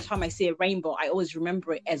me, every time I see a rainbow, I always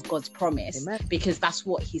remember it as God's promise. Amen. Because that's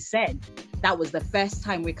what he said. That was the first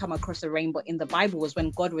time we come across a rainbow in the Bible, was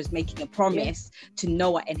when God was making a promise to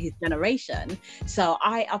Noah and his generation. So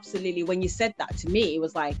I absolutely, when you said that to me, it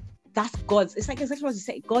was like, that's God's, it's like exactly what you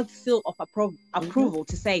say, God's seal of approval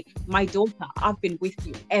to say, my daughter, I've been with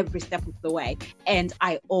you every step of the way, and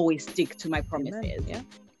I always stick to my promises. Amen.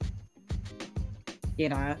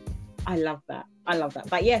 Yeah. I love that.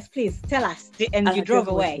 But yes, please tell us. And you drove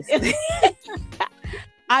away.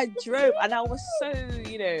 I drove, and I was so,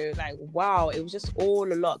 like, wow, it was just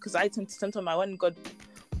all a lot. Because sometimes when God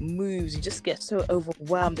moves, you just get so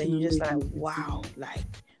overwhelmed, and you're just like, wow, like,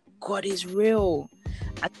 God is real.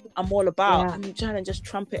 I'm all about. I'm trying to just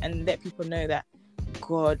trumpet and let people know that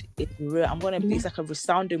God is real. I'm gonna be like a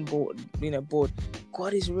resounding board.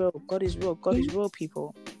 God is real. God is real. God is real,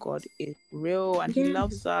 people. God is real, and He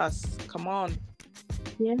loves us. Come on.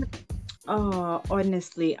 Yeah. Oh,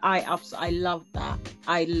 honestly, I love that.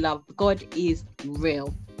 I love God is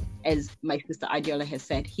real. As my sister Adiola has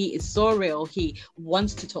said, he is so real. He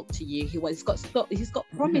wants to talk to you. He's got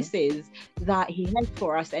promises that he has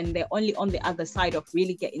for us, and they're only on the other side of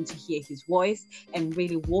really getting to hear his voice and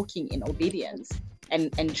really walking in obedience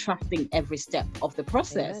and trusting every step of the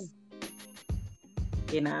process.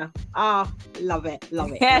 Amen. Love it.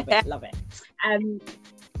 Love it.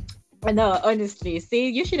 I know, honestly, see,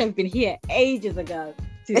 you should have been here ages ago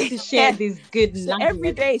to share these good nuggets.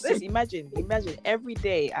 Every day, sis, imagine every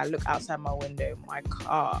day I look outside my window, my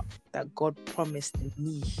car that God promised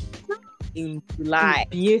me in July.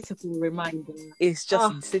 Beautiful reminder. It's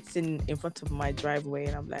just sitting in front of my driveway,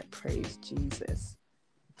 and I'm like, praise Jesus.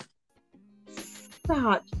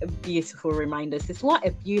 Such a beautiful reminder, sis. What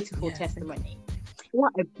a beautiful testimony.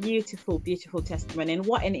 What a beautiful, beautiful testimony, and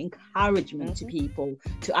what an encouragement to people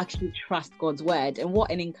to actually trust God's word, and what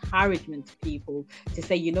an encouragement to people to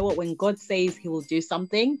say, you know what, when God says he will do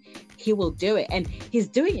something, he will do it, and he's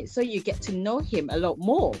doing it so you get to know him a lot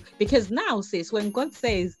more. Because now, sis, when God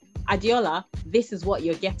says, Adiola, this is what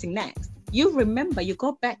you're getting next, you remember, you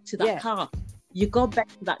go back to that car,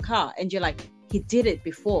 and you're like, he did it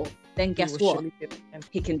before, then guess what?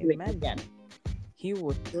 He can do it again. He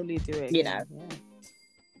will surely do it.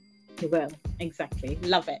 Well, exactly.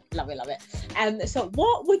 Love it. So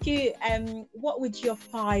what would your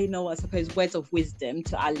final, I suppose, words of wisdom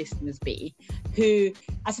to our listeners be, who,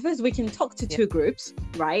 I suppose, we can talk to two groups,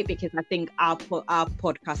 right? Because I think our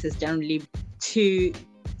podcast is generally two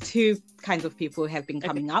kinds of people who have been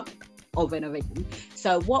coming up over and over again.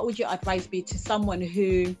 So what would your advice be to someone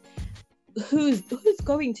who's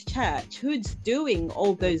going to church, who's doing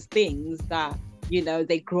all those things that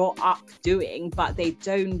they grow up doing, but they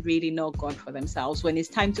don't really know God for themselves? When it's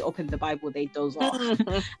time to open the Bible, they doze off.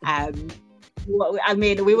 We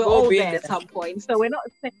were all there at some point, so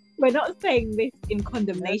we're not saying this in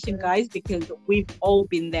condemnation, guys, because we've all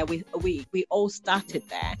been there. We all started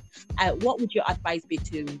there. What would your advice be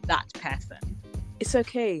to that person? It's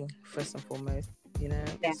okay, first and foremost.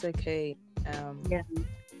 It's okay.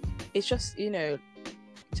 It's just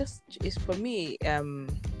it's for me.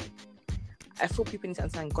 I feel people need to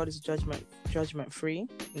understand God is judgment free.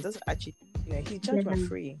 It doesn't actually, he's judgment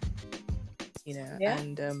free.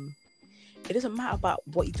 And it doesn't matter about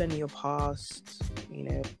what you've done in your past.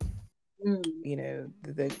 The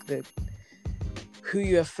who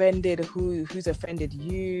you offended, who's offended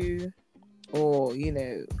you, or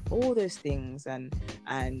all those things,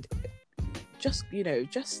 and just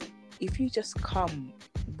if you just come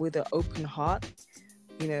with an open heart,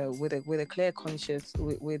 you know, with a clear conscience,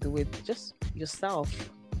 with just yourself,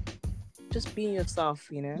 just being yourself,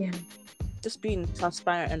 you know, just being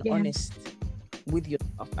transparent and honest with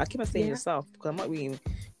yourself. I keep on saying yourself because I'm not really.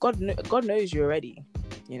 God knows you already,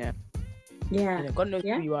 you know. Yeah. You know, God knows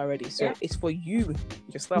who you are already. So it's for you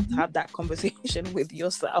yourself to have that conversation with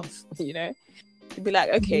yourself, you know. To be like,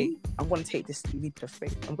 okay, I'm gonna take this leap of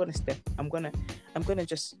faith. I'm gonna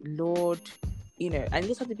just, Lord, you know, and it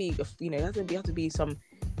doesn't have to be, you know, it doesn't have to be some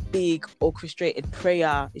big orchestrated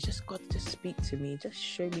prayer. It's just, God, just speak to me. Just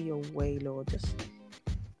show me your way, Lord.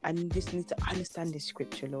 I just need to understand this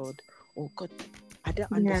scripture, Lord. Or God, I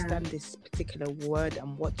don't understand this particular word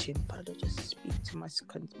I'm watching, but Lord, just speak to my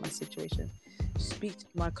situation. Speak to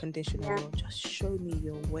my condition, Lord. Just show me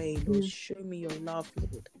your way, Lord. Show me your love,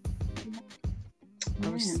 Lord. I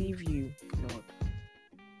receive you, Lord.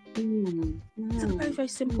 Some very, very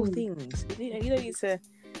simple things. You don't need to.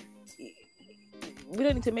 We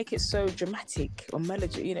don't need to make it so dramatic or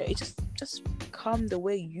melody. You know, it just come the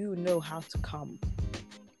way you know how to come.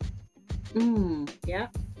 Yeah.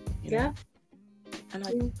 You know? And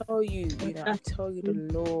I tell you, I tell you, the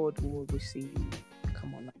Lord will receive you.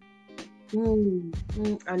 Come on.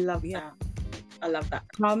 I love that. I love that.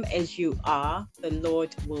 Come as you are, the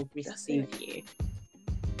Lord will receive you.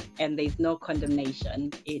 And there's no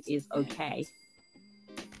condemnation. It is okay.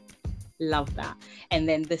 Love that. And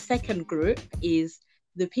then the second group is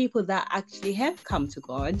the people that actually have come to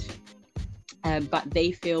God, but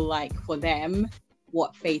they feel like for them,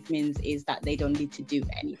 what faith means is that they don't need to do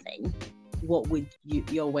anything. What would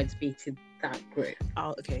your words be to that group?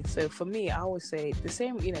 Oh, okay. So for me, I would say the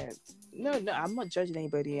same. You know, no, I'm not judging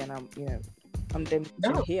anybody, and I'm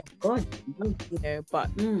demonstrating here. God, you know, but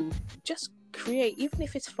just create, even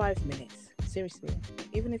if it's 5 minutes. Seriously,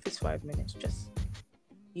 even if it's 5 minutes, just,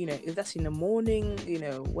 you know, if that's in the morning, you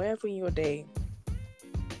know, wherever in your day.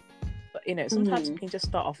 But, you know, sometimes you can just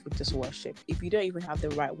start off with just worship. If you don't even have the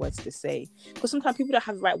right words to say, because sometimes people don't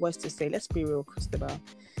have the right words to say. Let's be real, Christabel.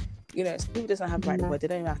 You know, people doesn't have the right word. They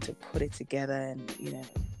don't even have to put it together, and, you know,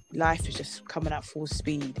 life is just coming at full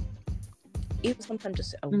speed. Even sometimes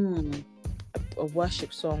just a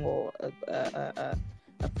worship song or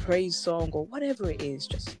a praise song or whatever it is,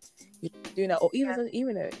 just doing that. Or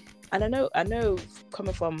even and I know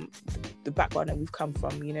coming from the background that we've come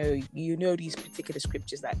from, you know these particular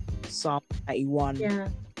scriptures like Psalm 91,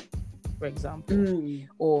 for example,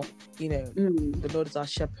 or, you know, the Lord is our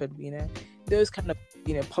shepherd, you know, those kind of,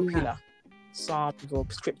 you know, popular psalms or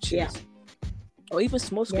scriptures, or even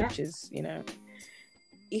small scriptures, you know.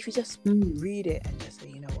 If you just read it and just say,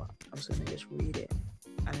 you know what, I'm just going to just read it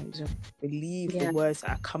and I'm just going to believe the words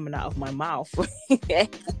that are coming out of my mouth.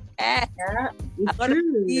 I'm going to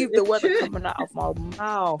believe the words that are coming out of my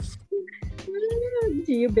mouth.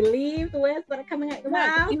 Do you believe the words that are coming out of your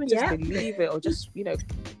mouth? Even just believe it, or just, you know,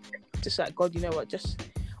 just like, God, you know what, just,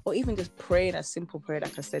 or even just praying a simple prayer,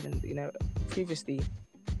 like I said, you know, previously.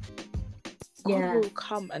 God will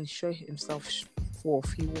come and show himself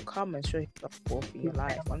forth. He will come and show himself forth in your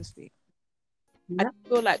life, honestly. I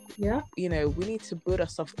feel like, you know, we need to build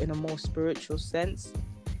ourselves in a more spiritual sense,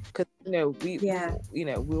 because, you know,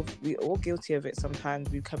 we're all guilty of it sometimes.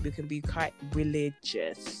 We can be quite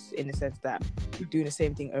religious in the sense that we're doing the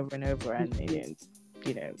same thing over and over, and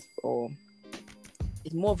you know, or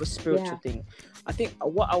it's more of a spiritual thing. I think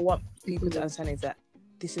what I want people to understand is that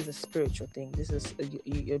this is a spiritual thing. This is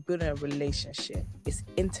you're building a relationship. It's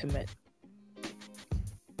intimate.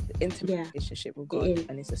 The intimate relationship with God,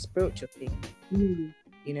 and it's a spiritual thing.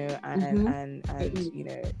 You know, and you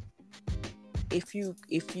know, if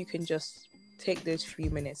you can just take those few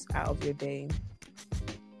minutes out of your day,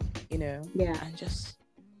 you know, and just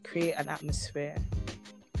create an atmosphere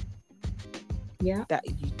that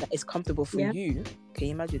is comfortable for you. Can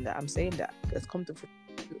you imagine that? I'm saying that it's comfortable.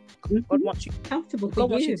 God wants you comfortable. God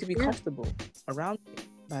wants you to be comfortable around him,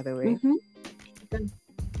 by the way.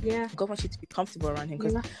 God wants you to be comfortable around him,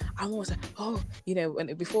 because I'm always like, oh, you know, when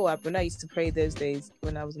I used to pray those days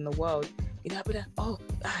when I was in the world, you know, I'd be like,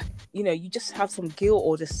 you know, you just have some guilt,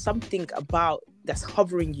 or there's something about that's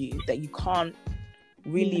hovering you that you can't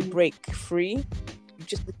really break free. You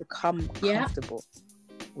just need to become comfortable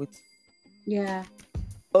with.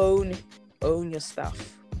 Own your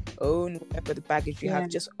stuff. Own whatever the baggage you have.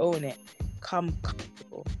 Just own it. Come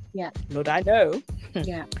comfortable. Lord, I know.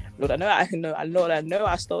 Lord, I know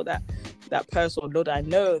I stole that person. Lord, I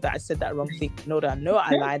know that I said that wrong thing. Lord, I know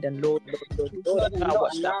I lied. And Lord, I know I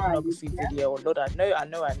watched that pornography video. Lord, I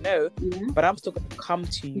know. But I'm still going to come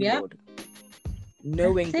to you, Lord,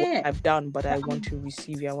 knowing what I've done. But I want to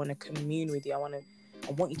receive you. I want to commune with you. I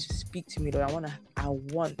I want you to speak to me, Lord. I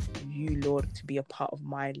want you, Lord, to be a part of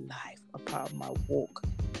my life, a part of my walk.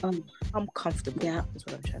 I'm comfortable. Yeah. That's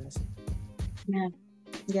what I'm trying to say.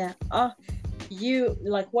 Yeah. You,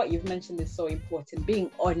 like what you've mentioned is so important,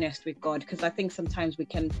 being honest with God, because I think sometimes we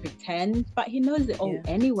can pretend, but he knows it all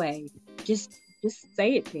anyway. Just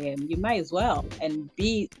say it to him. You might as well, and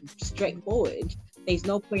be straightforward. There's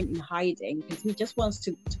no point in hiding, because he just wants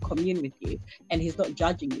to commune with you, and he's not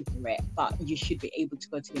judging you for it, but you should be able to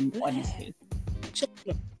go to him honestly.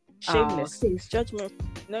 Shameless. Judgment,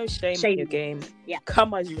 no shame in your game. Yeah.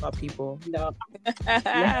 Come as you are, people. No.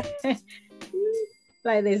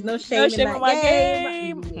 Like, there's no shame in that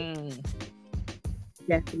game.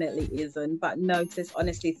 Definitely isn't. But no, sis,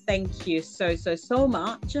 honestly, thank you so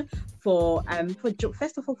much for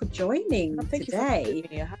first of all for joining today.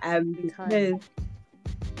 Because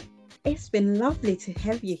it's been lovely to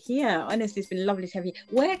have you here. Honestly, it's been lovely to have you.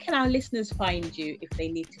 Where can our listeners find you if they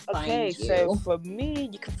need to find you? Okay, so for me,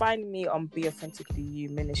 you can find me on Be Authentically You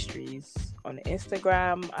Ministries on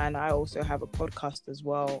Instagram, and I also have a podcast as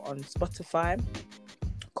well on Spotify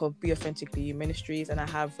called Be Authentically You Ministries, and I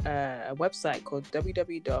have a website called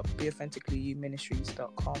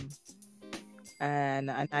www.beauthenticallyyouministries.com. And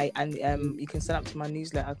you can sign up to my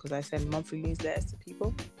newsletter, because I send monthly newsletters to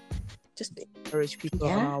people, just to encourage people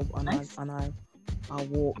on our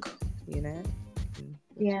walk, you know.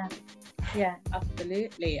 Yeah,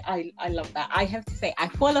 absolutely. I love that. I have to say, I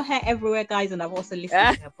follow her everywhere, guys, and I've also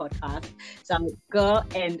listened to her podcast. So go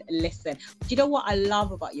and listen. Do you know what I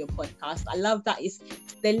love about your podcast? I love that it's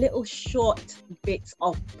the little short bits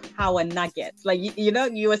of power nuggets. Like you know,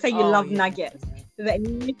 you were saying you love nuggets. So that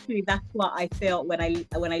literally, that's what I felt when I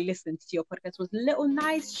listened to your podcast, was little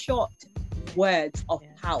nice short words of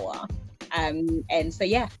power. And so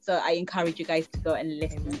I encourage you guys to go and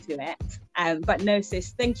listen to it. But no,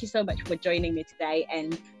 sis, thank you so much for joining me today,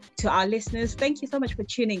 and to our listeners, thank you so much for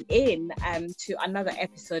tuning in to another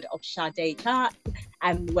episode of Sade Chat.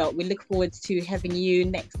 Well, we look forward to having you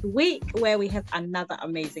next week, where we have another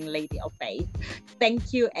amazing lady of faith.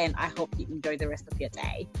 Thank you, and I hope you enjoy the rest of your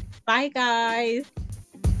day. Bye, guys.